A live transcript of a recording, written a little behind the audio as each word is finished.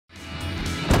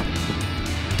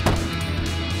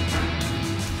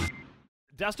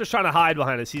Duster's trying to hide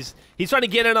behind us. He's trying to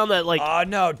get in on that, like... Oh,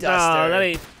 no, Duster. No, that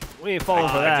ain't... We ain't falling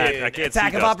for that. I can't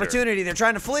Attack see of Duster. opportunity. They're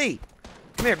trying to flee.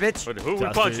 Come here, bitch. But who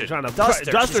would punch it?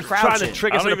 Duster's trying to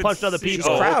trick us into punching other He's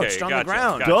people. crouched on the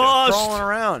ground. Dust. Crawling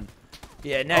around.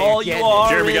 Yeah, now you're getting it.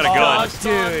 Jeremy got a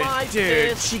gun.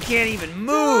 Dude, she can't even move.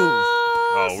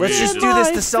 Oh, Let's just do this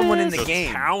to someone in the just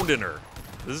game. Pounding her.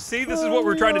 This is what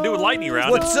we're trying to do with lightning round.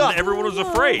 What's up? Everyone was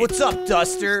afraid. What's up,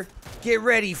 Duster? Get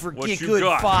ready for What Get you Good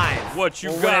got? 5. What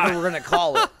you or got? whatever we're gonna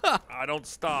call it. I don't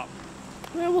stop.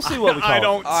 Yeah, we'll see what we call it.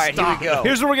 All right, here we go.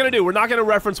 Here's what we're going to do. We're not going to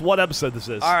reference what episode this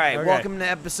is. All right, Okay. welcome to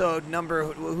episode number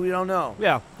who we don't know.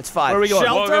 Yeah. It's 5. Where are we going?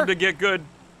 Shelter? Welcome to Get Good.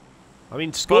 I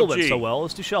mean, school went PUBG. so well.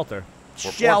 Let's do shelter.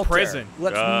 Shelter. prison.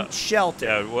 Let's shelter.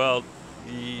 Yeah, well,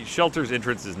 the shelter's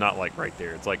entrance is not like right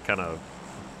there. It's like kind of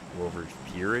over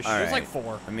here-ish. All There's right. like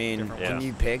 4. I mean, different can ones.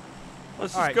 you pick?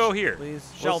 Let's All just right, go here. please.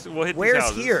 We'll hit these Where's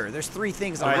houses. here? There's 3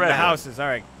 things All on right, red the house. houses. All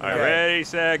right. All right, Okay. ready,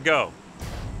 set, go.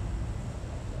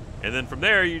 And then from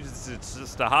there, it's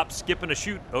just a hop, skip, and a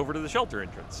shoot over to the shelter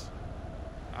entrance.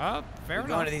 Fair We're enough.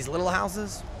 going to these little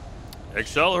houses?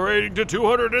 Accelerating to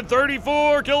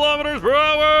 234 kilometers per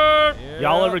hour.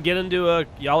 Y'all ever get into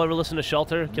y'all ever listen to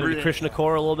Shelter? Get into Krishna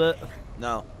Core a little bit?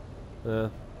 No.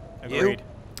 Agreed.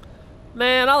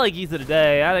 Man, I like Ether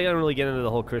today. I didn't really get into the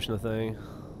whole Krishna thing.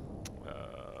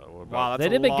 Wow, that's They a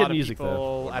did make lot good of music, though.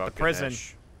 people What at the about prison.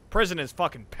 Ganesh? Prison is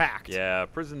fucking packed. Yeah,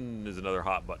 prison is another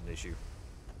hot button issue.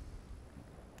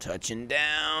 Touching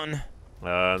down.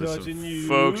 There's some Touching you.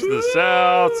 folks to the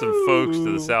south, some folks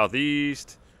to the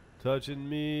southeast. Touching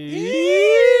me.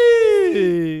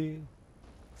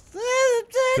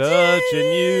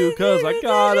 Touching you, cause I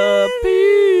gotta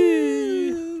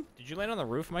pee. Did you land on the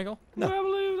roof, Michael?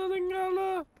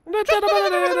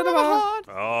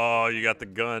 Oh, you got the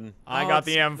gun. I got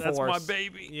the M4. That's my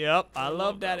baby. Yep, I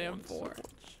love that M4.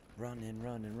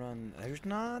 Run. There's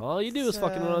not. All you do is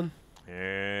fucking run.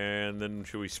 And then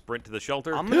should we sprint to the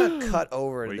shelter? I'm gonna cut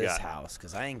over What to you this got? house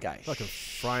because I ain't got Fucking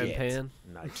shit. frying pan.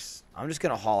 Nice. I'm just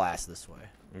gonna haul ass this way.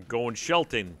 I'm going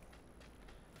shelting.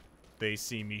 They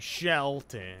see me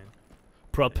shelting.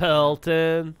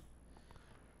 Propelton.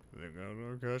 They're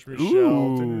gonna catch me Ooh.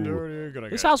 shelting dirty. Gonna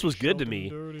This catch house me was good to shelting me.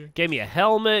 dirty. Gave me a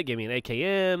helmet, gave me an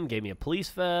AKM, gave me a police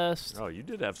vest. Oh, you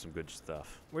did have some good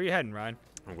stuff. Where you heading, Ryan?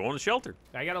 I'm going to shelter.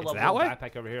 I got a It's level that 1 way?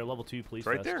 backpack over here, level 2 police It's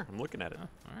right vest. there. I'm looking at it.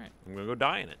 All right, I'm going to go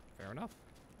die in it. fair enough.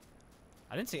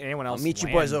 I didn't see anyone I'll else. meet you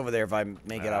boys over there if I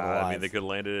make it out alive. I mean, they could have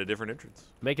landed at a different entrance.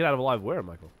 Make it out of alive where,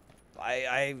 Michael?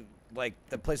 I like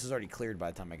the place was already cleared by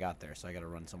the time I got there, so I got to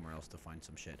run somewhere else to find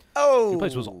some shit. Oh, The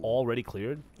place was already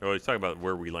cleared. Oh, he's talking about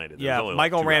where we landed. There's Yeah, only,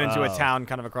 like, Michael 2 ran hours. into a town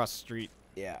kind of across the street.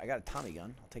 Yeah, I got a Tommy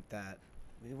gun. I'll take that.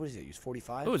 What is it? Use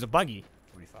 45. Oh, it was a buggy.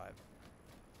 45.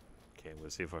 Okay,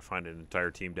 let's see if I find an entire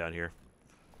team down here.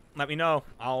 Let me know.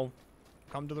 I'll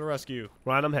come to the rescue.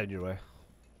 Ryan, I'm heading your way.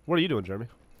 What are you doing, Jeremy?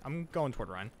 I'm going toward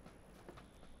Ryan.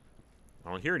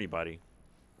 I don't hear anybody.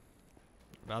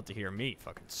 About to hear me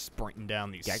fucking sprinting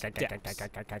down these steps.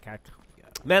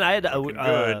 Man, I had Looking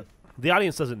good. the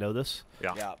audience doesn't know this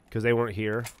Yeah. Yeah, because they weren't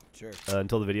here sure.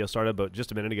 until the video started. But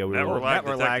just a minute ago, we Network were lag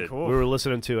Network lag, detected. cool. we were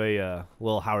listening to a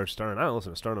little Howard Stern. I haven't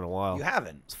listened to Stern in a while. You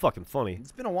haven't. It's fucking funny.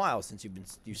 It's been a while since you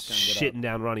stung it Shitting up.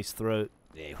 down Ronnie's throat,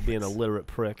 Yeah, it being a was. literate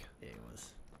prick. Yeah, it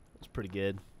was. It's pretty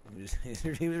good. He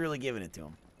was really giving it to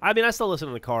him. I mean, I still listen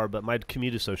in the car, but my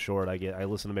commute is so short. I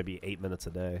listen to maybe 8 minutes a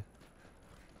day,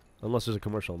 unless there's a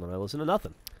commercial, and then I listen to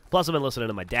nothing. Plus, I've been listening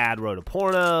to My Dad Wrote a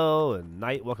Porno and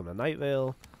Welcome to Night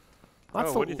Vale.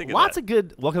 Lots what do you think of lots that? of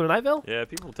good. Welcome to Night Vale. Yeah,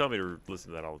 people tell me to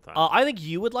listen to that all the time. I think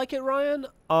you would like it, Ryan.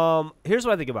 Here's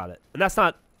what I think about it, and that's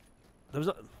not. There's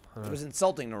not. It was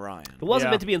insulting to Ryan. It wasn't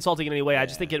Yeah. meant to be insulting in any way. I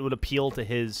just Yeah. think it would appeal to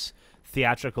his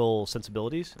theatrical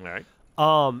sensibilities. all right.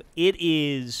 It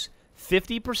is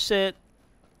 50%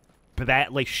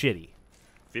 bad, like shitty.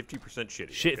 50%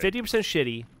 shitty. Shit, okay. 50%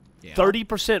 shitty. Yeah.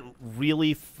 30%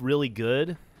 really, really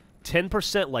good.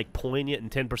 10% like poignant,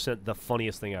 and 10% the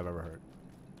funniest thing I've ever heard.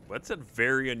 That's a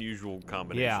very unusual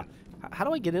combination. Yeah. How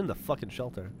do I get in the fucking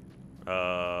shelter?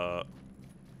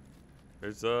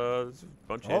 There's a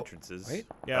bunch of entrances. wait.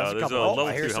 Yeah, there's a there's couple. a Oh, level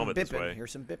I hear 2 some helmet this bipping. way.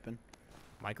 Here's some bipping.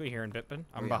 Michael, you hearing Bippin?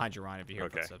 I'm yeah. behind you, Ryan, if you hear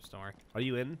Okay. footsteps. Don't worry. Are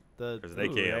you in the? There's an Ooh,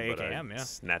 AKM, yeah, but AKM, I yeah.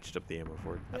 snatched up the ammo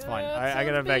for it. That's Yeah, fine. that I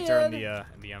got a sounds Vector in bad.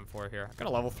 the M4 here. I got a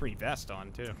level 3 vest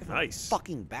on too. Nice.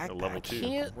 Fucking backpack. level 2.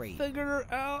 Can't Great. figure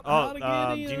out Oh, how to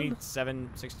get do in. you need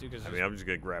 7.62? Because I mean, I'm just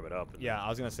going to grab it up. yeah, I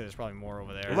was gonna say there's probably more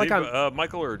over there. Does Like anybody-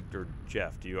 Michael or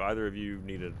Jeff, do you either of you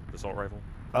need an assault rifle?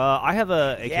 I have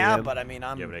a AKM. Yeah, but I mean,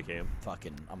 I'm You have an AKM?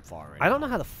 fucking. I'm far right I don't now.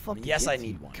 know how the fuck. to yes, get I to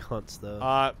need you one. Cunts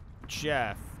though.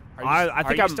 Jeff, I think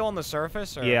are you I'm- still on the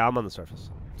surface? Or? yeah, I'm on the surface.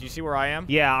 Do you see where I am?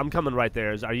 Yeah, I'm coming right there.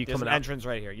 Are you There's coming an out? entrance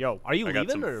right here. Yo. Are you I got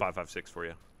leaving some or 5.56 for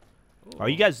you. are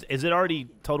you guys? Is it already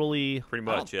totally? Pretty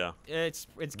much, yeah. It's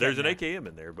There's an getting AKM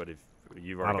in there, but if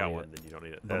you've I already don't got need one, it. then you don't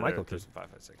need it. But Michael there's could. some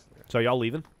 5.56 in there. So y'all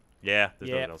leaving? Yeah, there's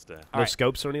Yeah. nothing else to. No Alright.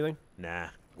 scopes or anything? Nah.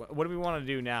 What do we want to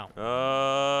do now?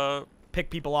 Pick Pick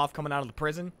people off coming out of the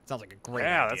prison? Sounds like a great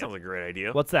Yeah, idea. that sounds like a great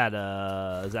idea. What's that?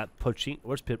 Is that Pochin?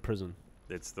 Where's Pit Prison?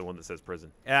 It's the one that says prison.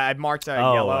 I marked Oh,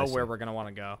 I yellow see. where we're going to want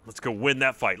to go. Let's go win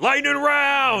that fight. Lightning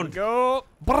round! Go.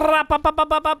 We got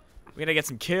to get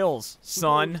some kills,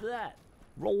 son.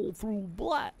 Roll through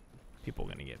black. People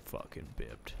going to get fucking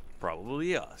bipped.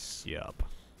 Probably us. Yup.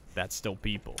 That's still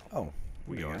people. Oh,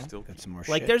 We there you are go. still got some more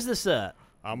Like shit. there's this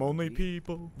I'm only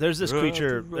people.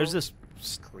 creature. There's this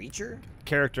creature.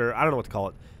 character. I don't know what to call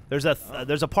it. There's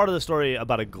a part of the story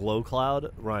about a glow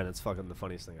cloud. Ryan, it's fucking the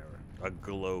funniest thing ever. A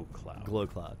glow cloud. Glow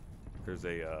cloud. There's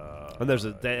a. And there's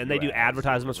they do US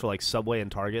advertisements for like Subway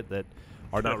and Target that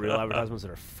are not real advertisements that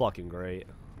are fucking great.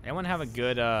 Anyone have a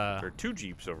good There are 2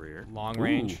 Jeeps over here. long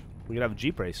range? Ooh, we could have a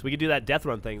Jeep race. We could do that death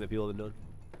run thing that people have been doing.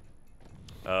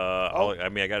 I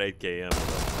mean, I got 8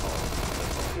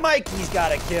 km. Mikey's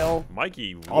got a kill.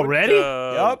 Mikey. what, Already?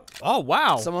 Yup. Oh,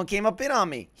 wow. Someone came up in on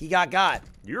me. He got.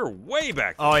 You're way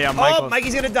back there. Oh, yeah, Oh, Michael.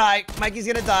 Mikey's gonna die. Mikey's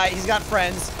gonna die. He's got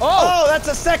friends. Oh! that's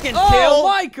a second Oh, kill.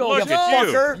 Michael. Look you at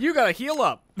you. fucker. You got to heal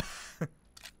up.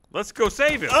 Let's go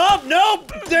save him. Oh,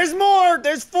 nope. There's more.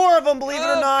 There's 4 of them, believe it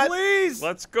or not. Please.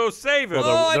 Let's go save him. Well,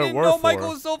 Oh, I there didn't were know 4. Michael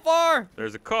was so far.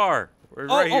 There's a car. We're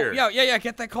Oh, right here. yeah,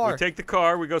 get that car. We take the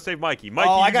car. We go save Mikey. Mikey,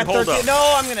 Oh, I you got hold 13. up.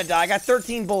 No, I'm gonna die. I got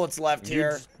 13 bullets left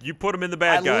here. You put him in the I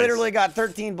bad guys. literally got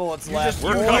 13 bullets left.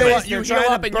 We're Boys, coming. they're You heal trying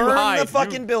up to and you burn hide. the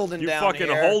fucking building You down fucking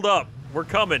here. hold up. We're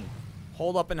coming.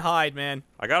 Hold up and hide, man.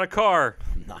 I got a car.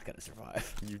 I'm not gonna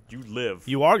survive. You live.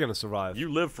 You are gonna survive.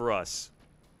 You live for us.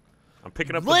 I'm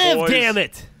picking up the live, boys. damn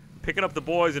it! Picking up the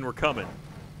boys and we're coming.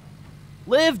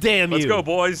 Live, damn Let's you! go,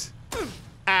 boys.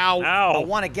 Ow. Ow. I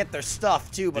want to get their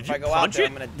stuff too, but Did if I you go out punch there, it?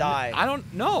 I'm gonna die. I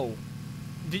don't know.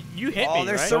 You hit Oh, me,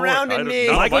 they're right? surrounding I don't- me.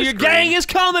 no. Michael, my your screen. gang is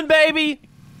coming, baby.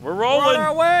 We're We're on our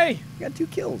rolling. way. I got 2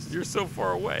 kills. You're so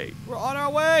far away. We're on our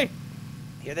way.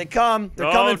 Here they come. They're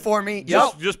No, coming for me.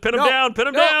 Just pin him No. down. Pin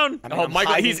him No. down. I mean, Oh, I'm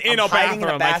Michael, hiding, he's in I'm a hiding in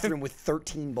a bathroom, I think. bathroom with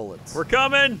 13 bullets. We're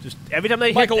coming. Just every time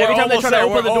they Michael, every we're time they almost try to there.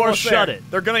 open the We're door, almost shut there.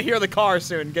 it. They're gonna hear the car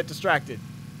soon and get distracted.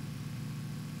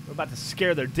 We're about to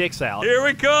scare their dicks out. Here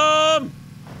we come.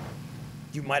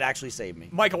 You might actually save me.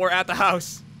 Michael, we're at the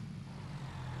house.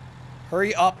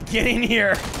 Hurry up. Get in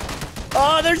here.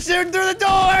 Oh, they're shooting through the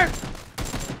door.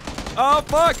 Oh,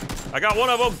 fuck. I got one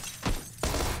of them.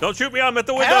 Don't shoot me. I'm at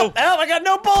the window. Help, help. I got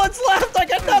no bullets left. I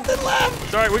got nothing left.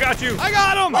 Sorry, we got you. I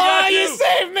got him. Oh, you you.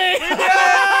 saved me.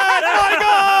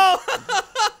 Michael!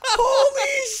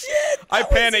 Holy shit. I that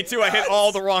was panicked too. I hit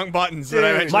all the wrong buttons. But I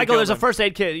Dude. eventually Michael, killed there's a him. first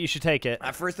aid kit. You should take it.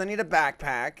 At first, I need a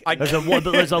backpack. There's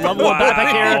a level 1 Wow.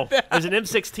 backpack here. There's an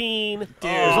M16.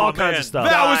 There's all Oh, kinds man. of stuff.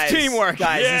 That was Guys, teamwork.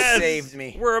 Guys, Yes. you saved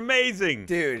me. We're amazing.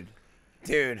 Dude.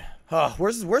 Oh,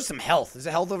 where's some health? Is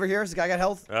there health over here? Has the guy got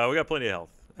health? We got plenty of health.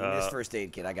 I need this first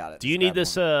aid kit. I got it. Do you Just need grab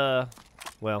this? one.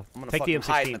 Well, I'm gonna take the fucking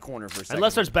hide in M16. the corner for a second.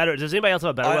 Unless there's better. Does anybody else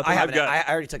have a better I weapon? have I've got-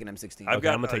 I already took an M16. I've Okay,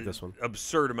 got I'm gonna take a this one.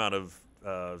 absurd amount of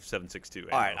 7.62 ammo.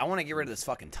 All right, I want to get rid of this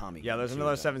fucking Tommy. Yeah, gun, there's too,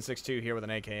 another though. 7.62 here with an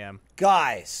AKM.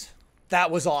 Guys, that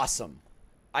was awesome.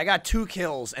 I got 2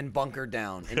 kills and bunkered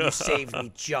down, and you saved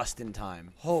me just in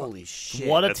time. Holy shit.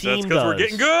 What a That's team because we're does.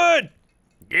 getting good.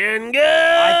 Getting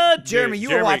good. Jeremy, you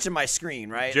were Jeremy- watching my screen,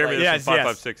 right? Jeremy, Like, there's some yes.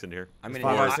 5.56 in here. I mean,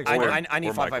 5.56 I or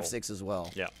need Michael. 5.56 as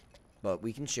well. Yeah. But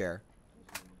we can share.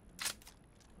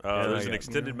 There's I an got-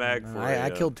 extended mag for I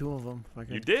a, killed 2 of them.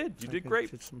 You did. You did great.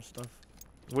 Get some stuff.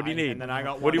 What do you need? And then I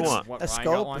got What do you one. want? What, A Ryan got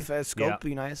scope. one? If a scope Yeah.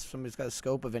 be nice. Somebody's got a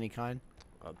scope of any kind.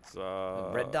 That's,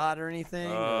 Like red dot or anything.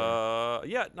 or-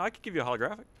 yeah, no, I could give you a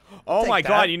holographic. Oh Take my that.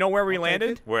 god, you know where we I'll take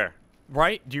landed? it. Where?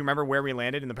 Right? Do you remember where we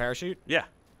landed in the parachute? Yeah.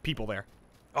 People there.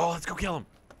 Oh, let's go kill him.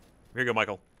 Here you go,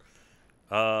 Michael.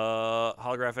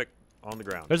 Holographic on the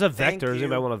ground. There's a Thank vector. Does you.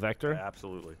 anybody want a vector?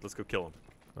 Absolutely. Let's go kill him.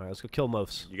 All right, let's go kill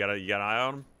Mofs. You got an eye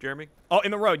on him, Jeremy? Oh,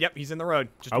 in the road. Yep, he's in the road.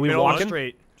 Just Are we middle of the walking?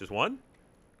 street. Just one?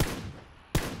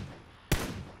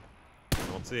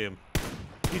 Don't see him.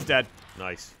 He's dead.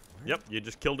 Nice. Yep, you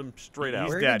just killed him straight out.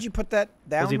 He's Where dead. did you put that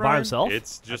down? Was he by Ryan? himself?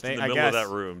 It's just in think- the I middle of guess. that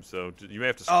room, so you may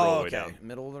have to scroll Oh, all the way okay. down.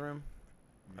 Middle of the room.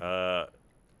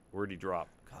 Where'd he drop?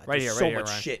 God, Right there's here, so right here, much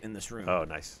Ryan. shit in this room. Oh,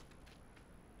 nice.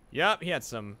 Yep, he had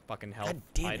some fucking health God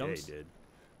damn it. Yeah, he items. did.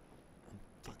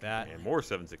 Take that. And more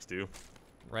 7.62.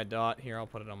 Red dot. Here, I'll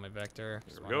put it on my vector. There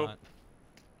Just we why go. not?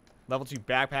 Level 2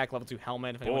 backpack, level 2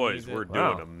 helmet. If anyone Boys, needs it. we're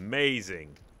Wow. doing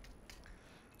amazing.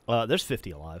 There's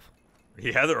 50 alive.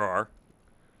 Yeah, there are.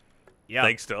 Yeah.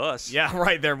 Thanks to us. Yeah,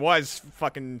 right. There was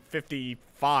fucking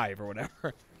 55 or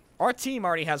whatever. Our team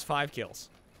already has 5 kills.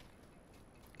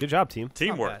 Good job, team.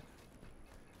 Teamwork. bad.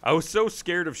 I was so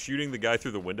scared of shooting the guy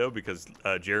through the window because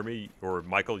Jeremy or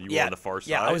Michael, you were on the far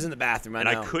side. Yeah, I was in the bathroom. and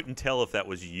I couldn't tell if that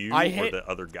was you I or hit the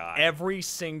other guy. Every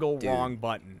single Dude. wrong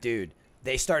button. Dude,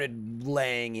 they started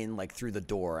laying in like through the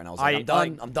door, and I was like, I'm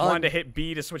done. I'm done. wanted to hit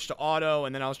B to switch to auto,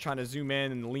 and then I was trying to zoom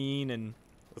in and lean and.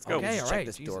 Let's go. Okay, Just all check right.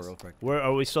 this door Jesus. real quick. Where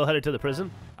are we still headed to the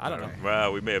prison? I don't know.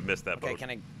 Well, we may have missed that Okay, boat. can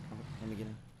I? Let me get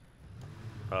in.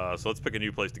 So let's pick a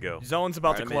new place to go. Zone's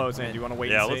about Alright, to I'm in, close I'm in. in. Do you want to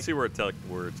wait Yeah, and see? let's see where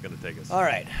it's going to take us. All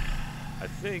right. I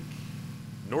think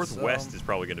northwest So- is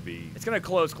probably going to be. It's gonna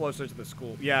close closer to the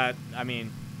school. Yeah, I mean,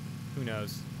 who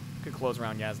knows? Could close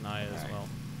around Yasnaya as Alright. well.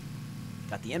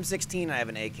 Got the M16. I have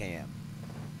an AKM.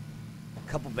 A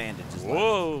couple bandages. left.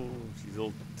 Whoa, she's a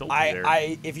little tilted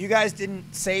there. if you guys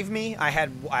didn't save me, I had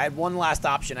one last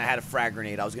option. I had a frag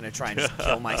grenade. I was gonna try and just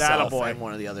kill myself Attaboy. and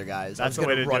one of the other guys. That's I the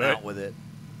way was to gonna do run it. out with it.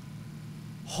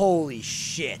 Holy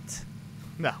shit!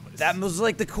 No, That was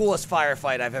like the coolest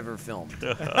firefight I've ever filmed.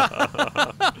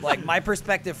 Like my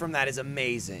perspective from that is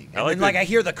amazing. And like then like the- I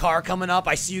hear the car coming up.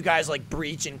 I see you guys like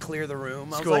breach and clear the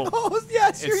room. I was School. like, oh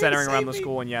yes, you're it's gonna centering around save the me.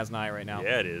 school in Yasnaya right now.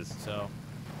 Yeah, it is. So,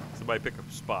 Somebody pick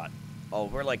a spot. Oh,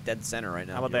 we're like dead center right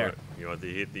now. How about there? You want to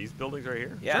hit these buildings right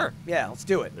here? Yeah, Sure. yeah. Let's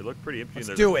do it. They look pretty empty. Let's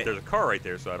and do it. There's a car right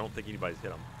there, so I don't think anybody's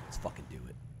hit them. Let's fucking do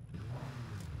it.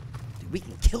 Dude, we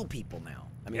can kill people now.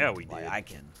 I mean, Yeah, we like, did. I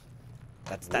can.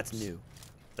 That's Whoops. new.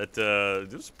 That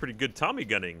this is pretty good Tommy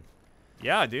gunning.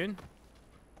 yeah, dude.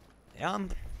 Yeah, I'm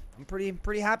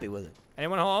pretty happy with it.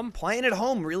 Anyone home? Playing at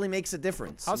home really makes a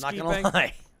difference. I'm not gonna Housekeeping.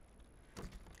 lie.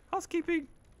 Housekeeping.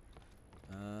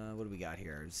 What do we got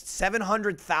here?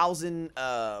 700,000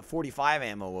 45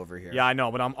 ammo over here. Yeah, I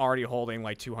know, but I'm already holding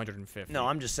like 250. No,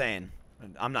 I'm just saying.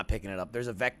 I'm not picking it up. There's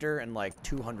a Vector and like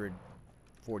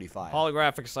 245.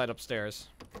 holographic sight upstairs.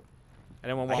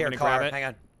 Anyone I want hear me a to grab car. it? Hang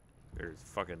on. There's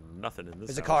fucking nothing in this.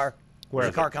 There's a house. car. Where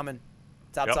There's is a car it? coming.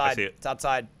 It's I outside. see it. It's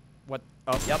outside. What?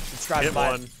 Oh, Yep, it's driving Hit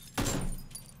by. one.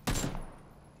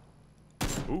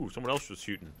 Ooh, someone else was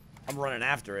shooting. I'm running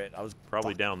after it. I was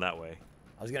Probably fuck. down that way.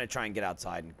 I was gonna try and get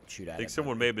outside and shoot at it. I think but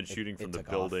someone may have been it- shooting it from the took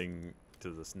off. building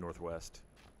to the northwest.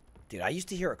 Dude, I used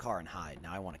to hear a car and hide.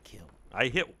 Now I want to kill. I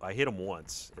hit him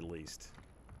once at least.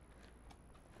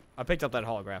 I picked up that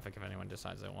holographic if anyone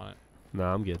decides they want it. No,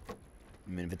 I'm good. I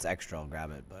mean, if it's extra, I'll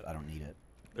grab it, but I don't need it.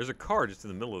 There's a car just in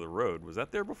the middle of the road. Was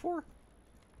that there before?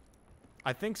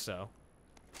 I think so.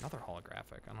 Another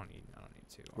holographic. I don't need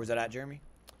two. Where's that at, Jeremy?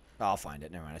 Oh, I'll find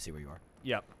it. Never mind. I see where you are.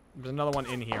 Yep. There's another one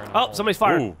in here. Oh, somebody's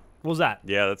firing. Ooh. What was that?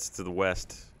 Yeah, that's to the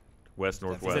west, Is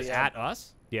northwest. it at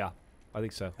us? Yeah, I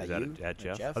think so. At that you? at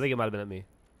Geoff? I think it might have been at me.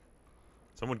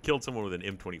 Someone killed someone with an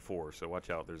M24, so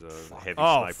watch out. There's a heavy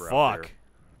Oh, sniper out there. fuck.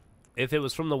 If it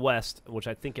was from the west, which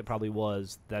I think it probably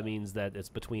was, that means that it's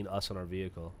between us and our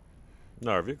vehicle.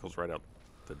 No, our vehicle's right out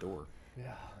the door.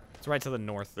 It's right to the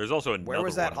north. There's also another Where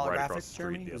was that one right across holographic, the street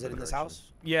Jeremy? the Was other it in this direction.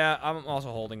 house? Yeah, I'm also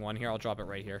holding one here. I'll drop it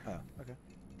right here. Oh, okay.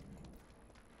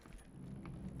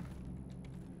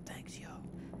 Thanks, yo.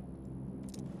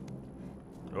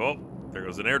 Oh, there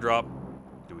goes an airdrop.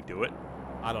 Do we do it?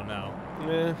 I don't know.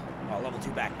 Eh. Oh, level 2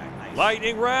 backpack. Nice.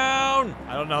 Lightning round!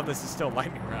 I don't know if this is still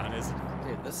lightning round, is it?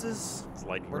 Dude, this is... It's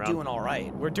lightning We're round. doing all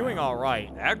right. We're doing all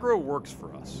right. Aggro works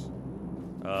for us.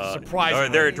 Surprisingly.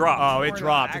 There it dropped. Oh, it Worried about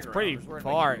dropped. It's aggro. pretty I was worried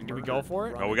far. about getting Do we go murdered. for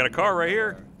it? Oh, we got a car right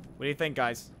here. What do you think,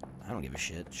 guys? I don't give a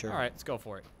shit. Sure. All right, let's go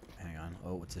for it. Hang on.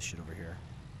 Oh, what's this shit over here?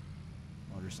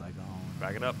 Motorcycle.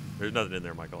 Backing up. There's nothing in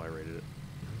there, Michael. I rated it.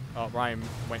 Oh, Ryan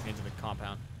went into the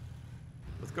compound.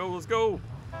 Let's go. Let's go.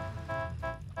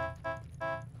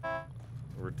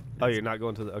 Oh, you're not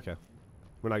going to the... Okay.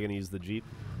 We're not going to use the Jeep?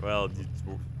 Well,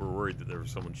 we're worried that there was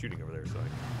someone shooting over there, so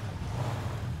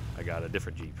I got a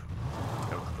different Jeep.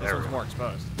 Oh, This there we one's go. more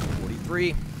exposed.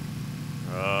 43.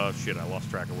 Oh, shit. I lost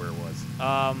track of where it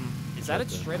was. Is that it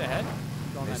straight ahead?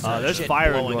 Going that There's direction? shit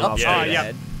fire blowing going up off. Yeah, straight yeah.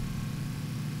 ahead.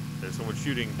 There's someone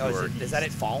shooting to Oh, our is that it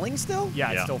east. falling still? Yeah,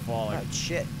 Yeah. it's still falling. Alright,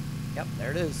 shit. Yep,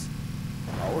 there it is.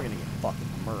 Oh, we're gonna get fucking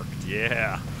murked.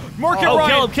 Yeah. Mark him, Oh,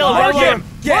 Ryan! kill him, Mark kill him. him!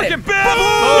 Get Mark it. him!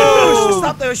 Oh, Boom!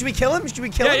 stop there. Should we kill him? Should we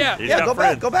kill Yeah, him? yeah. He's Yeah, got go back,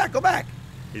 friends. go back, go back.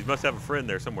 He must have a friend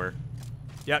there somewhere.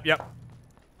 Yep, yep.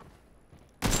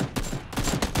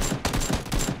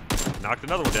 Knocked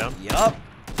another one down. Yup.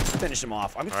 Finish him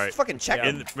off. I'm All right. fucking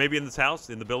checking. In, maybe in this house,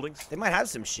 in the buildings. They might have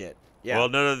some shit. Yeah. Well,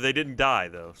 no, they didn't die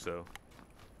though. So.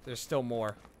 There's still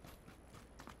more.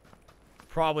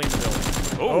 Probably in the building.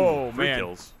 Oh, 3 man.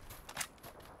 kills.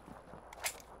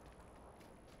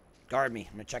 Guard me.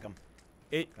 I'm gonna check him.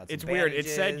 It's weird. It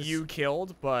said you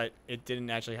killed, but it didn't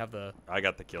actually have the. I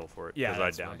got the kill for it. Yeah,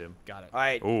 because I downed him. Got it. All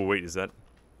right. Oh wait, is that?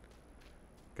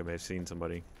 I may have seen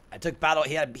somebody. I took battle.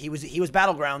 He was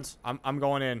Battlegrounds. I'm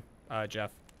going in,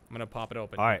 Jeff. I'm gonna pop it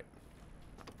open. All right.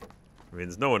 I mean,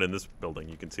 there's no one in this building.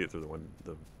 You can see it through the window.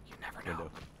 You never know.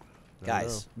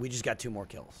 Guys, we just got 2 more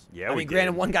kills. Yeah, I we mean,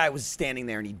 granted, did. one guy was standing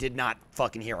there and he did not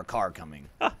fucking hear a car coming.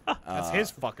 That's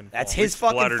his fucking fault. That's his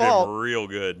fucking Splattered fault. him real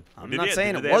good. I'm Did not he,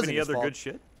 saying did it they have wasn't any his other fault. good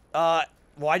shit?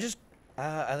 Well, I just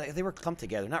they were clumped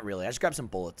together. Not really. I just grabbed some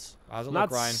bullets. How's it I'm not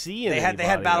look, Ryan? seeing They had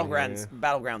anybody in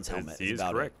Battlegrounds helmet. He is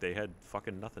about correct. it. They had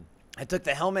fucking nothing. I took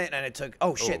the helmet and I took.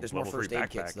 Oh shit! There's more level 3 first aid backpack.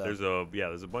 kits though.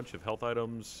 There's a bunch of health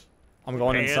items. I'm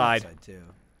going And- inside. Inside, too.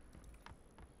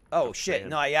 Oh shit! fan.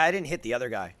 No, yeah, I didn't hit the other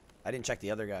guy. I didn't check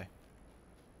the other guy.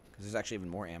 Because there's actually even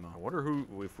more ammo. I wonder who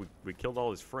if we killed all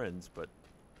his friends, but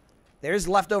There's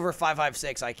leftover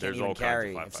 5.56 I can't There's even all kinds of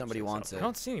carry 5.56 if somebody out wants there. I it.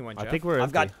 don't see anyone, Jeff. I think we're.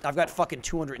 I've got fucking I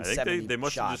 270 think they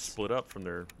must have shots. just split up from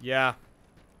their. Yeah.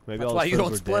 Maybe That's all why his you friends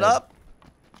don't were split dead. up.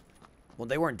 Well,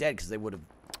 they weren't dead because they would have.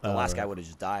 The last guy right. would have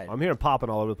just died. I'm hearing popping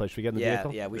all over the place. Should we get in the Yeah,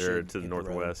 vehicle? yeah, we They're should. to the hit road.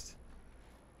 northwest.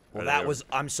 Well, Are that they- was.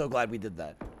 I'm so glad we did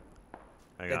that.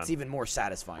 Hang That's on. even more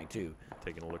satisfying too.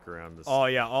 Taking a look around. This. Oh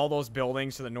yeah, all those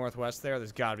buildings to the northwest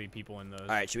there's got to be people in those. All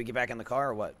right, should we get back in the car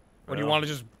or what? Or do you Well, want to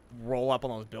just roll up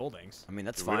on those buildings? I mean,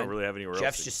 that's we fine. don't really have anywhere else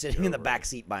Jeff's to just sitting go, in the right? back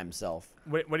seat by himself.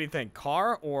 What do you think?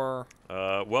 Car or?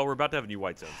 Well, we're about to have a new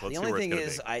white zone. So let's The see only where thing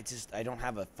it's gonna is, I don't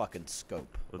have a fucking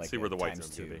scope. Let's like see where the white times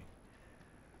zone's gonna be.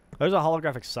 There's a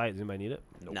holographic sight. Does anybody need it?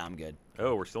 Nope. No, I'm good.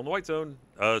 Oh, we're still in the white zone.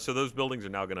 So those buildings are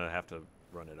now gonna have to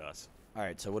run at us. All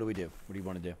right, so what do we do? What do you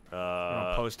want to do? You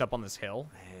wanna post up on this hill?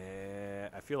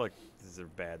 I feel like this is a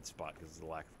bad spot because of the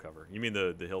lack of cover. You mean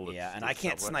the hill? That's Yeah, and to I the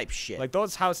can't southwest? snipe shit. Like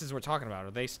those houses we're talking about,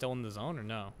 are they still in the zone or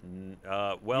no?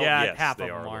 Well, Yeah, yes, half they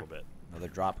of are them a are. little bit. Another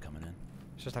drop coming in.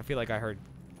 It's just I feel like I heard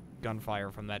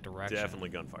gunfire from that direction. Definitely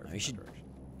gunfire. No, from you that should- direction.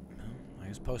 I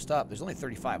just post up. There's only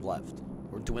 35 left.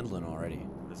 We're dwindling already.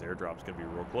 This airdrop's gonna be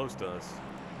real close to us.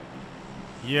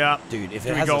 Yeah. Dude, if Do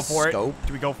it we has go a for scope, it?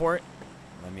 Do we go for it?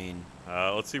 I mean,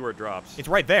 Let's see where it drops. It's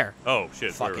right there. Oh shit!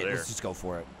 It's fuck over it. there. Let's just go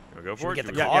for it. Wanna go Should for we it. get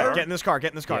Should the we car? Yeah, get in this car.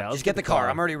 Get in this car. Yeah, let's Just get the the car. car.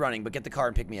 I'm already running, but get the car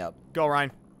and pick me up. Go,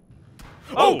 Ryan.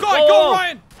 Oh, Oh, God, oh! go,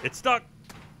 Ryan! It's stuck.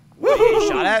 What are you getting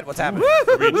shot at? What's happening?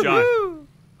 We're being shot.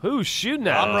 Who's shooting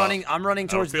at? I'm us? running. I'm running I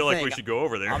don't towards feel the like thing. we should go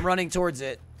over there. I'm running towards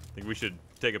it. I think we should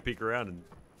take a peek around and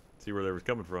see where they were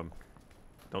coming from.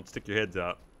 Don't stick your heads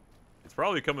out. It's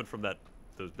probably coming from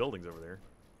those buildings over there.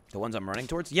 The ones I'm running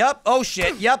towards? Yep. Oh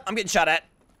shit. Yep. I'm getting shot at.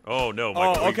 Oh no,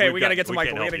 Michael. Oh, okay, we've we gotta got- get to we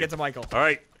Michael. can't We help gotta you. get to Michael. All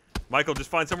right, Michael, just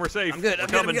find somewhere safe. I'm good. We're I'm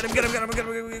good. I'm coming. good. I'm good. I'm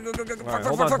good. I'm good. Alright,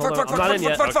 hold on, hold on. I'm not in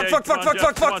yet. Fuck. Okay, come on,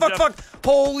 Jeff, come on, Jeff.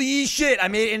 Holy shit! I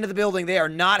made it into the building. They are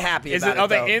not happy Is about it? Are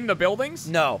though. they in the buildings?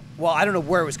 No. Well, I don't know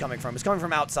where it was coming from. It's coming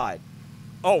from outside.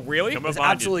 Oh, really? Come on. It's behind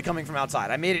you. absolutely coming from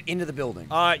outside. I made it into the building.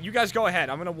 You guys go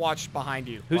ahead. I'm gonna watch behind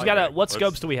you. Who's Okay, got a? What let's-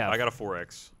 scopes do we have? I got a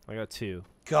 4X. I got 2.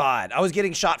 God, I was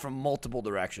getting shot from multiple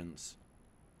directions.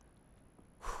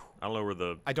 I don't know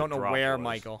where I don't know drop where, was.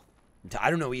 Michael. I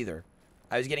don't know either.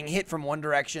 I was getting hit from one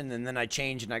direction, and then I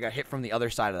changed, and I got hit from the other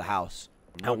side of the house.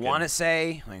 I'm I looking. want to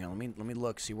say, hang on, let me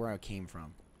look, see where I came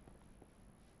from.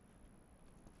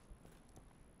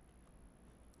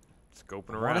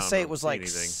 Scoping I around. want to say I it don't was see like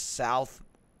anything.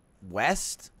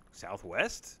 southwest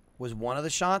Southwest. was one of the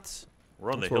shots.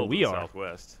 We're on That's the where hill to we the are.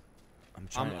 southwest.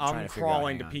 I'm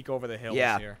crawling to peek over the hills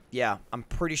Yeah, here. yeah. I'm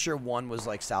pretty sure one was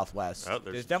like southwest. Oh,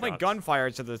 There's some definitely shots. gunfire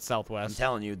to the I'm southwest.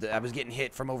 telling you, I was getting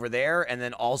hit from over there, and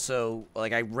then also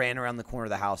like I ran around the corner of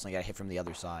the house and I got hit from the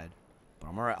other side. But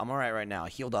I'm alright. I'm alright right now. I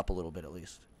healed up a little bit at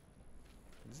least.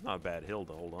 It's not a bad hill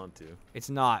to hold on to. It's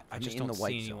not. I I'm just in don't the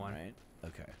white see zone, anyone. right?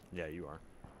 Okay. Yeah, you are.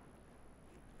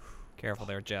 Careful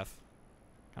there, Jeff.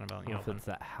 Kind of, If it's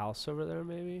that house over there,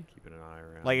 maybe. Keeping an eye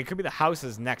around. like it could be the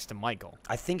houses next to Michael.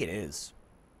 I think it is.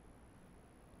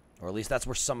 Or at least that's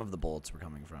where some of the bullets were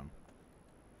coming from.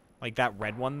 Like that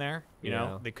red one there. You Yeah.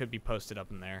 know, they could be posted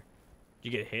up in there.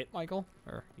 Did you get hit, Michael?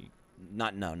 Or you...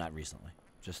 Not recently.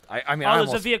 Just I mean, Oh, I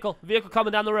there's a almost, vehicle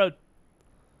coming down the road.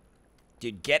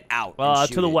 dude, get out. To and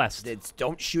shoot the it. west.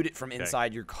 Don't shoot it from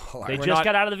inside your car. They We're just not-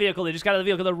 got out of the vehicle. They just got out of the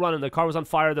vehicle. They're running. The car was on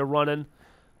fire. They're running.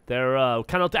 They're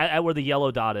kind of at where the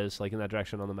yellow dot is, like in that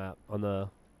direction on the map, on the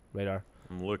radar.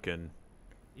 I'm looking.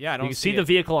 Yeah, I don't You can see it. the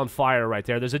vehicle on fire right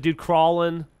there. There's a dude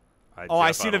crawling. Oh, I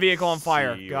Jeff, see the don't vehicle on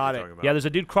fire. see what Got you're it. talking about. Yeah, there's a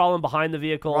dude crawling behind the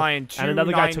vehicle. Ryan, and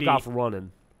another guy took 290. off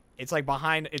running. It's like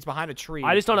behind. It's behind a tree.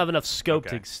 I just don't have enough scope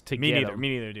Okay. to Me get neither. him.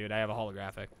 Me neither, dude. I have a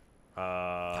holographic.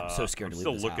 I'm so scared I'm to leave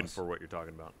still this looking house. for what you're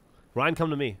talking about. Ryan, come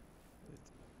to me.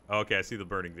 Oh, okay, I see the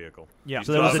burning vehicle. Yeah. You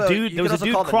So there was still a Also, dude. you There was could a also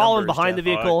dude call the crawling numbers, behind the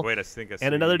Jeff. have- vehicle, wait, I think I see.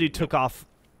 and another dude Nope. took off.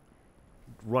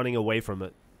 running away from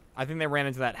it. I think they ran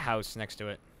into that house next to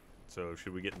it. So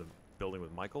should we get in the building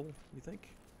with Michael, you think?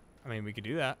 I mean, we could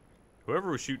do that.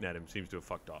 Whoever was shooting at him seems to have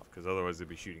fucked off, because otherwise they'd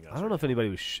be shooting us. I don't know if anybody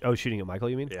was shooting at Michael.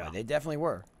 You mean? Yeah. They definitely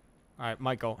were. All right,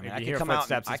 Michael. I mean, if I you can hear come out.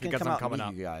 footsteps, I it's can because come I'm out coming and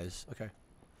up. meet you guys. Okay.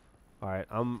 All right.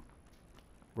 I'm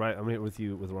here with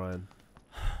you with Ryan.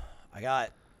 I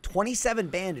got 27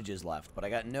 bandages left, but I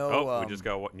got no. Oh, we just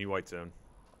got new white zone.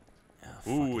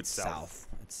 Oh, Ooh, fuck, it's south.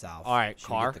 It's south. All right, Should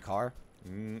we car? get the car. I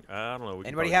don't know. We can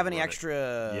Anybody probably have any run it.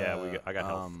 extra? Yeah, I got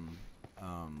health.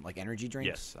 Like energy drinks.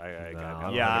 Yes, I No, got I health.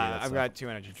 don't Yeah, have any of that I've stuff. got 2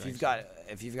 energy If drinks.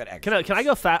 you've got extra. Can I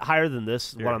go higher than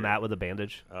this? Here, What I'm here. at with a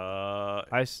bandage. Michael,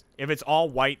 If it's all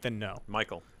white, then no.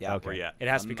 Yeah. Okay. where you at? It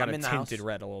has to be I'm kind in of the house. tinted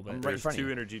red a little bit. I'm right in There's front of 2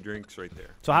 you. energy drinks right there.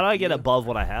 So how do I get Yeah. above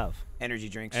what I have? Energy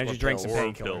drinks. Energy or drinks pills. and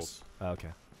Or painkillers. pills. Okay.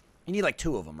 You need like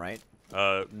 2 of them, right?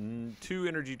 2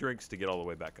 energy drinks to get all the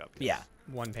way back up. Yes.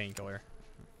 Yeah. 1 painkiller.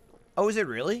 Oh, is it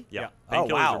really? Yeah. Oh,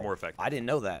 Painkillers wow. are more effective. I didn't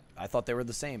know that. I thought they were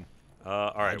the same.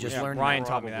 All right. just Yeah, learned Ryan to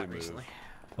taught me that probably recently.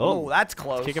 Oh, that's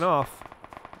close. Kicking off.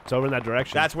 It's over in that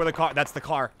direction. That's where the car. That's the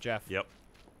car, Jeff. Yep.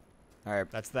 All right.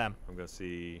 That's them. I'm gonna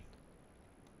see.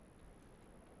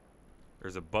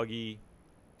 There's a buggy.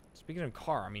 Speaking of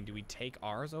car, I mean, do we take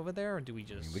ours over there, or do we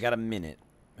just? We got a minute,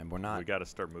 and we're not. We got to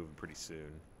start moving pretty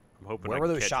soon. I'm hoping Where I were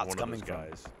can those catch shots one coming of those from?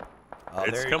 guys. Oh,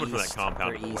 It's they're coming from that east.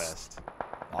 compound They're to the east. west.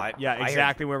 Oh, I Yeah, heard-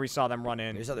 exactly where we saw them run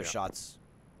in. There's other Yeah. shots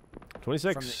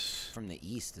 26. from the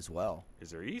east as well. Is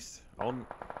there east? Here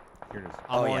it is.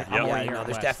 Oh, only- yeah. I'm Yep. only Yeah, here no, in there's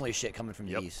west. definitely shit coming from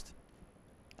the Yep. east.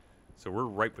 So we're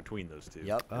right between those two.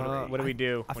 Yep. What do we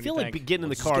do? I What do feel you like think? getting in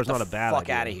the Let's just car get is not the a bad fuck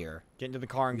idea. out of here. Get into the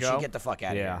car and We go. should get the fuck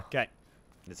out of Yeah. here. Okay,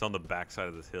 It's on the backside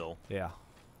of this hill. Yeah.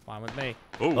 fine with me.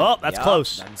 Ooh. Oh, that's Yep,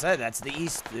 close. I said that's the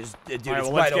east. Dude, All right, it's well,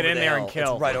 right let's get over in the there hill. and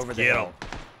kill. It's right over the Get hill.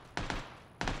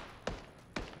 'em.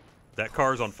 That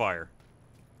car's on fire.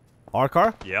 Our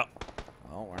car? Yep.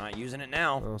 Oh, we're not using it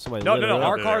now. Oh, somebody No, lit no, it no. up.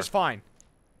 Our there. car's fine.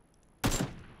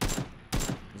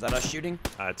 Is that us shooting?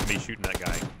 It's me shooting that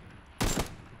guy.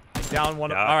 Down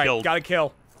one. Yeah, All right, killed. got a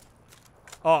kill.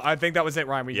 Oh, I think that was it,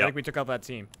 Ryan. I Yep. think we took out that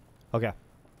team. Okay.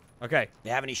 Okay, You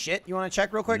have any shit you want to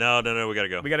check real quick? No, we gotta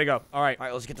go. we gotta go. All right, All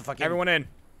right, let's get the fuck in. everyone in.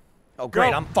 Oh,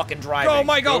 great. Go. I'm fucking driving. Go,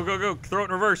 Michael. Go, go, go. Throw it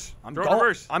in reverse. I'm Throw it in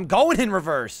reverse. I'm going in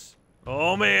reverse.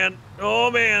 Oh, man.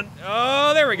 Oh, man.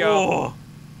 Oh, there we go. Oh.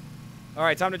 All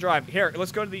right, time to drive. Here,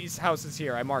 let's go to these houses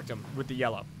here. I marked them with the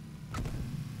yellow.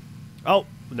 Oh,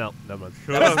 no. Never mind.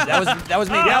 That was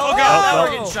me. Yeah, oh, okay. God, Oh.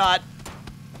 we're getting shot.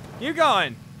 You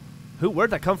going?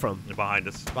 Where'd that come from? Behind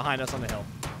us. Behind us on the hill.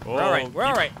 Oh, We're all right. We're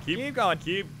all right. Keep, Keep going.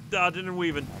 Keep dodging and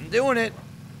weaving. I'm doing it.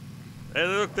 Hey,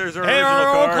 look, there's our Hey, original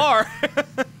our old car.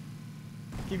 car.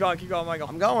 Keep going, Michael.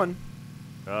 I'm going.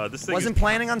 This thing Wasn't is,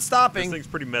 planning on This stopping. thing's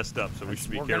pretty messed up, so we should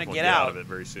be We're careful gonna and get get out out. of it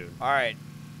very soon. All right.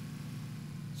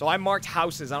 So I marked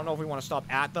houses. I don't know if we want to stop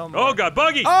at them. Oh, or- God,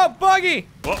 buggy! Oh, buggy!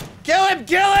 Oh, Kill him!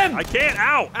 Kill him! I can't.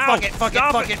 Ow! Ow! Fuck it! Fuck it!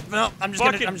 Stop Fuck it! No, I'm just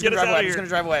Fuck gonna. it, I'm just get gonna us drive outta away. I'm here. just gonna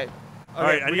drive away. All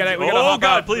right, I we need gotta, you- we gotta oh, hop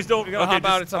God, out. please don't. We gotta okay, hop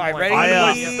out at just, some All right, point.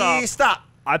 ready? I, Stop.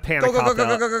 I Go panicked. go go hopped go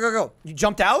go out. go go go go. You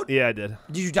jumped out? Yeah, I did.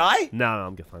 Did you die? No,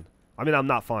 I'm good. Fine. I mean, I'm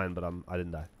not fine, but I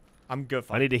didn't die. I'm good. I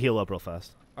Fine. need to heal up real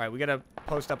fast. All right, we gotta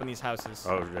post up in these houses.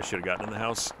 Oh, I should have gotten in the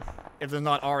house. If there's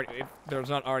not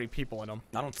already people in them.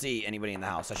 I don't see anybody in the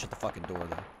house. I shut the fucking door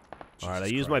though. All right, I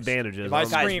Jesus used my Christ. bandages. If I I'm-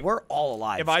 scream- Guys, we're all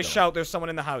alive. If I still. shout, there's someone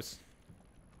in the house.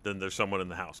 Then there's someone in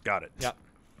the house. Got it. Yep.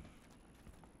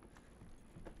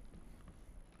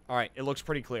 All right, it looks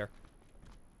pretty clear.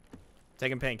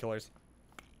 Taking painkillers.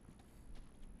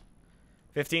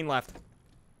 15 left.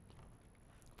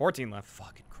 14 left.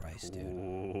 Fucking Christ, dude.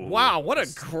 Ooh. Wow, what a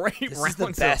great This round is the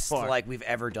best so far. like we've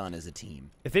ever done as a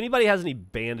team. If anybody has any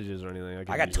bandages or anything, I,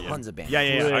 I got use them. tons of bandages. Yeah,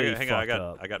 yeah, yeah. Really Hang on, I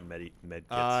fucked got up. med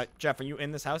kits. Jeff, are you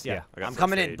in this house? Yeah. I got I'm first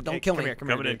coming in, aid. but don't Hey, kill come me. here, come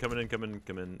Coming here, in, dude.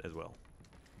 coming in as well.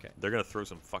 Okay. They're gonna throw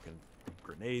some fucking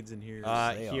grenades in here.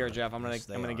 They Here, are. Jeff, I'm Yes,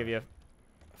 gonna they give are. you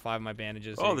 5 of my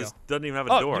bandages. Oh, There you this go. doesn't even have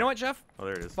a Oh, door. you know what, Jeff? Oh,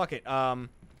 there it is. Fuck it.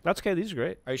 That's okay. These are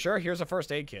great. Are you sure? Here's a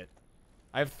first aid kit.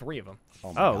 I have 3 of them. Oh,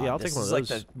 Oh, my yeah, I'll God, take one of This is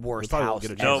those. like the We worst probably won't house.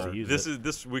 get a chance No, to use this it. is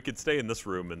this. We could stay in this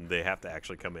room and they have to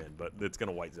actually come in, but it's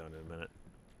gonna white zone in a minute.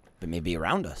 But maybe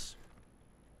around us.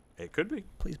 It could be.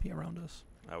 Please be around us.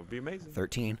 That would be amazing.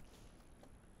 13.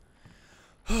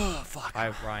 Oh, fuck. Hi,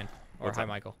 Ryan. Or What's hi, up?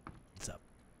 Michael. What's up?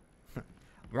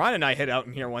 Ryan and I hid out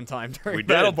in here one time during We did.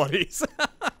 Battle Buddies.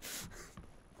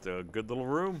 It's a good little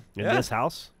room. In Yeah. this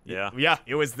house? Yeah. Yeah,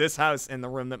 it was this house in the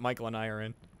room that Michael and I are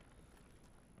in.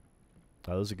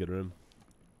 Oh, this is a good room.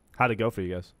 How'd it go for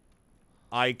you guys?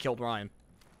 I killed Ryan.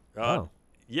 Oh.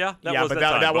 Yeah, that yeah, was but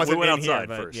that, time, that but wasn't we went in outside here.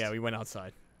 But first. yeah, we went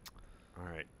outside. All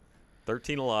right.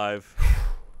 13 alive.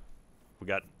 We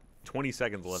got 20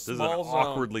 seconds left. This is Small an zone.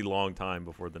 awkwardly long time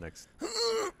before the next.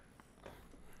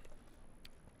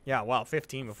 Yeah, wow,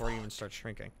 15 before you even start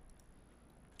shrinking.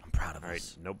 I'm proud of All right,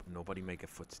 us. nope. Nobody make a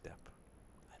footstep.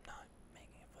 I'm not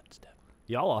making a footstep.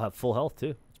 Y'all all have full health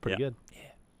too. It's pretty Yeah. good. Yeah.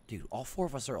 Dude, all 4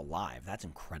 of us are alive. That's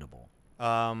incredible.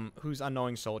 Who's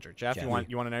unknowing soldier? Jeff, Jeff. you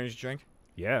want an energy drink?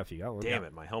 Yeah, if you got one. Damn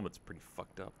it, my helmet's pretty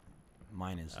fucked up.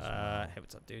 Mine is. as well. Hey,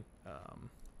 what's up, dude?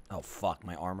 Oh, fuck.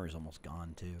 My armor is almost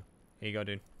gone, too. Here you go,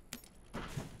 dude.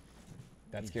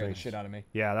 That scared the shit out of me.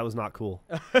 Yeah, that was not cool.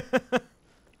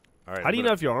 All right. How do you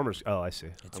know if your armor's? Oh, I see.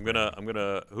 I'm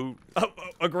gonna. Who?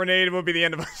 A grenade would be the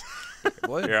end of us.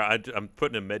 What? Yeah, I'm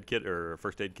putting a med kit or a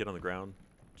first aid kit on the ground,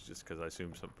 just because I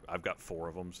assume I've got 4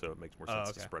 of them, so it makes more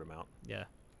sense to okay. spread them out. Yeah.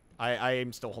 I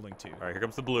am still holding 2. All right, here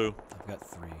comes the blue. I've got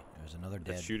 3. There's another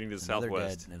dead. It's shooting to the Another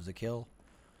southwest. Dead. It was a kill.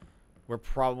 We're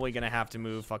probably going to have to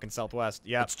move fucking southwest.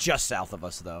 Yeah. It's just south of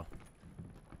us, though.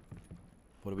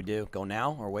 What do we do? Go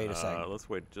now or wait a second? Let's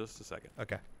wait just a second.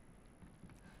 Okay.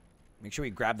 Make sure we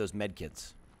grab those med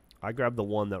kits. I grabbed the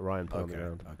one that Ryan put on the Okay.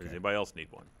 ground. Does Okay. anybody else need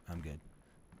one? I'm good.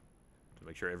 To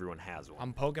make sure everyone has one.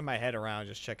 I'm poking my head around,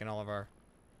 just checking all of our...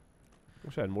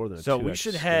 Wish I had more than a So 2x we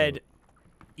should scope. head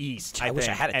east, I wish I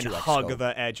think, had a and 2x hug scope.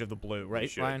 the edge of the blue, We right,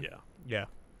 should, Ryan? yeah. Yeah.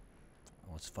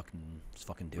 Well, let's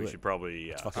fucking do We it. should probably.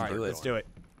 Let's fucking All right, do it. let's do it.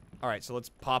 All right, so let's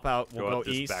pop out. We'll Go go out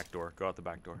this east. back door. Go out the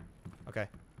back door. Okay.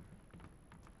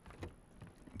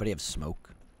 Anybody have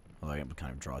smoke? Although it would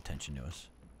kind of draw attention to us.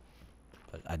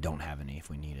 But I don't have any if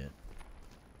we need it.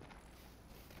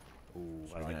 Ooh,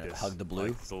 So I we're like gonna this. hug the I blue?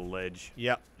 like this little ledge.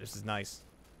 Yep, this is nice.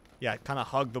 Yeah, kind of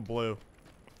hug the blue,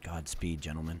 Godspeed,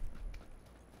 gentlemen.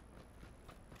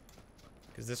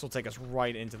 because this will take us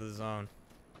right into the zone.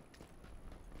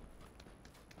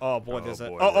 Oh boy, Oh, there's a...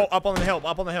 boy, Oh, we're- up on the hill,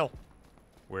 up on the hill.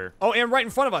 Where? Oh, and right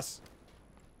in front of us.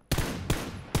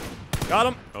 Got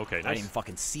him. Okay, I didn't nice. even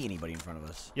fucking see anybody in front of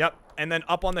us. Yep, and then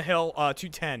up on the hill,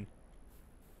 210.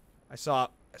 I saw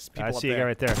people I up see a there. guy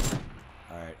right there.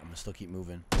 Alright, I'm gonna still keep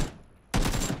moving.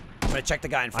 I'm gonna check the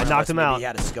guy in front of knocked us. him Maybe out. he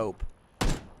had a scope.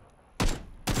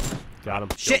 Got him.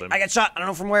 Shit! him. I got shot. I don't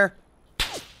know from where.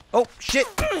 Oh shit!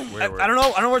 Where? I don't know.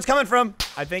 I don't know where it's coming from.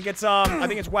 I think it's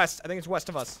west. I think it's west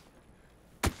of us.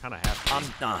 Kind of half.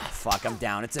 Fuck! I'm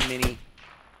down. It's a mini.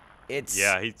 It's.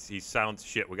 Yeah, he sounds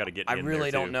shit. We got to get I in really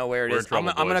there, don't too. know where it We're is. in trouble,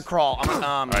 I'm gonna boys. crawl. I'm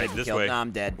All right, getting this killed. way. No,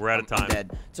 I'm dead. We're out of time. I'm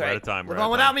dead. It's We're all out right. of time. We're We're going out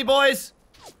of without time. me, boys.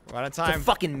 We're out of It's a time.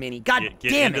 fucking mini. God Get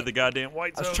damn into it! the goddamn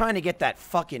white I zone. was trying to get that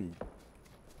fucking.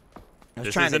 I was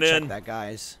This trying to isn't check in. that,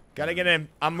 guys. Gotta get in.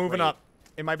 I'm moving Great. up.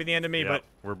 It might be the end of me, Yeah,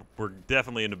 but we're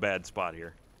definitely in a bad spot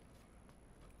here.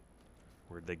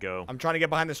 Where'd they go? I'm trying to get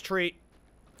behind this tree.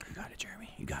 You got it, Jeremy.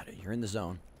 You got it. You're in the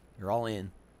zone. You're all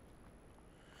in.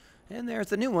 And there's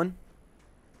the new one.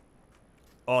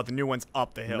 Oh, the new one's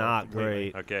up the hill. Not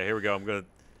completely. great. Okay, here we go.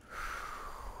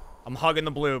 I'm hugging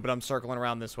the blue, but I'm circling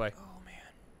around this way. Oh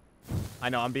man. I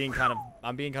know. I'm being kind of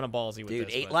ballsy with Dude,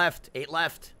 this. 8 but- left. 8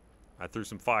 left. I threw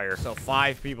some fire. So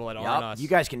 5 people that aren't us. You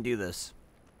guys can do this.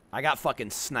 I got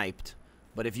fucking sniped.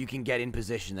 But if you can get in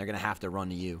position, they're gonna have to run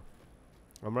to you.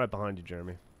 I'm right behind you,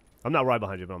 Jeremy. I'm not right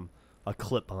behind you, but I'm a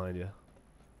clip behind you.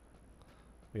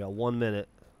 We got 1 minute.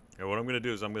 Yeah, what I'm gonna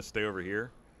do is I'm gonna stay over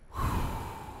here,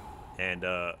 and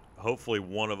hopefully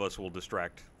one of us will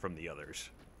distract from the others.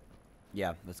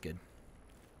 Yeah, that's good.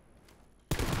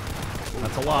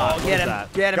 That's a lot. What Get is him.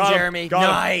 that? Get him, Got him. Jeremy. Got him.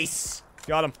 Nice.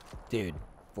 Got him. Dude,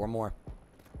 4 more.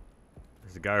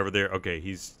 There's a guy over there. Okay,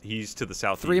 he's to the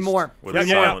southeast. 3 more. With Yeah, a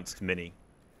yeah. silenced mini.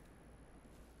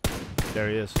 There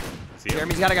he is. See him?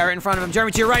 Jeremy's got a guy right in front of him.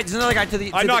 Jeremy, to your right. There's another guy to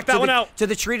the. I knocked that one out. To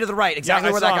the tree to the right. Exactly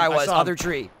I where saw that guy him. I was. saw him. Other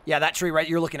tree. Yeah, that tree right.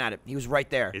 You're looking at it. He was right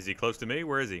there. Is he close to me?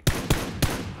 Where is he?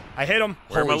 I hit him.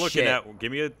 Where am I Holy looking shit. at?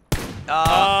 Give me a.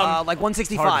 Like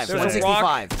 165. Hard to say.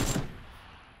 165.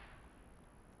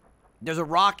 There's a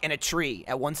rock and a tree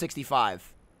at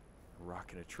 165.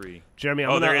 Rock in a tree. Jeremy,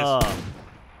 I'm Oh, gonna. there he is.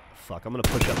 Fuck, I'm gonna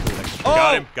push up to the next. Oh,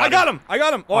 Got him, got I got him. him. I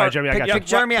got him. All right, Jeremy, I got you. Pick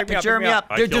Jeremy up. Pick me Pick up, Jeremy pick me up.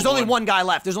 I There's killed only one. one guy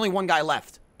left. There's only one guy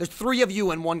left. There's 3 of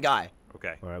you and 1 guy.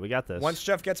 Okay. All right, we got this. Once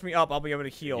Jeff gets me up, I'll be able to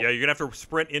heal. Yeah, you're gonna have to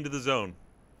sprint into the zone.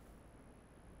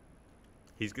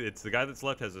 It's the guy that's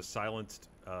left has a silenced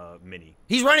mini.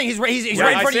 He's running. He's right in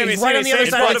I front of see you. him, He's I right see on the him, other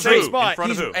in side front of the of tree. who? In front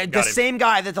of He's who? the Got him. same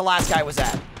guy that the last guy was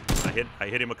at. I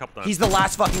hit him a couple times. He's the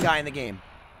last fucking guy in the game.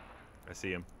 I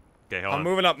see him. Okay, hold I'm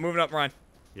on. moving up, Ryan.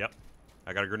 Yep.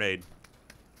 I got a grenade.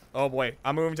 Oh boy,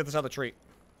 I'm moving to this other tree.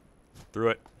 Threw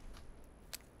it.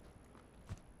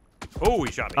 Oh,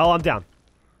 he shot me. Oh, I'm down.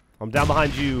 I'm down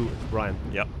behind you, Ryan.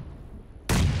 Yep.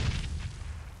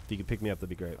 If you could pick me up, that'd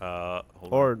be great. Hold on.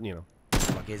 Or, you know.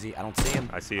 Fuck is he? I don't see him.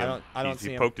 I see him. I don't he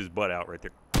see him. poked his butt out right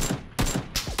there.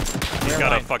 He's Never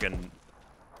got a mind. fucking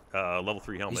level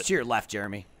 3 helmet. He's to your left,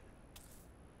 Jeremy.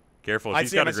 Careful, I if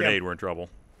he's see got him, a I see him. grenade, we're in trouble.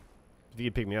 If you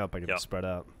could pick me up, I could Yep. spread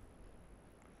out.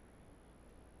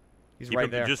 He's Keep right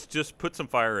him, there. just put some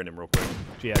fire in him real quick.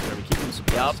 Yeah, Jeremy, keep him Yup.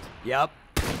 suppressed. Yup.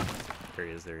 There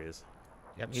he is. There he is.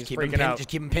 Yep, he's Just keep him freaking pinned, out. just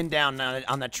keep him pinned down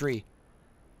on that tree.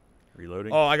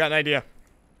 Reloading. Oh, I got an idea.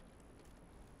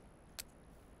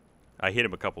 I hit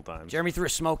him a couple times. Jeremy threw a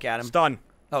smoke at him. Stun.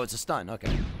 Oh, it's a stun.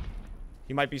 Okay.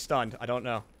 He might be stunned. I don't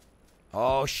know.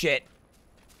 Oh shit.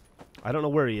 I don't know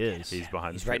where he is. He's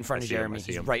behind. He's the right in tree. front I of see him, Jeremy. I see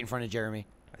He's him. right in front of Jeremy.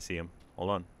 I see him.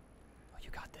 Hold on. Oh, you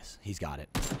got this. He's got it.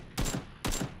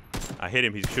 I hit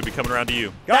him. He should be coming around to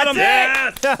you. Got him.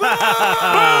 Yes!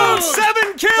 Boom!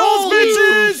 7 kills, Holy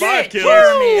bitches! shit, 5 kills.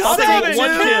 Jeremy, I'll Seven take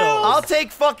kills. 2. I'll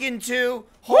take fucking 2.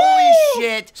 Holy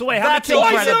shit. So wait, how many That's kills?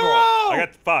 incredible. I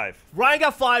got 5. Ryan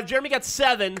got 5. Jeremy got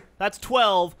 7. That's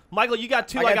 12. Michael, you got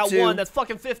 2. I I got got 2. 1. That's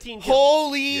fucking 15 kills.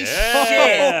 Holy Yeah.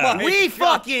 shit. Oh my We God.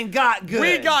 fucking got good.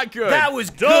 We got good. That was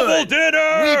Double good.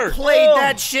 dinner! We played Oh.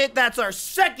 that shit. That's our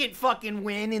second fucking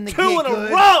win in the 2 Get in a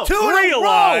Good. row. 2 in 3 a row.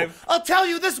 alive. I'll tell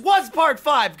you, this was part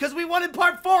 5 because we won in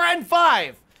part 4 and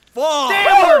 5. Fuck.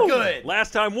 Damn, we're good.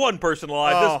 Last time 1 person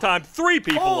alive. Oh. This time 3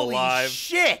 people Holy alive.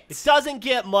 shit. It doesn't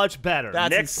get much better. That's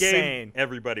Next insane. game,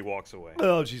 everybody walks away.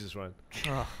 Oh, Jesus, Ryan.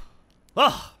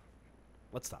 Oh,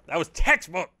 let's stop. That was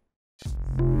textbook.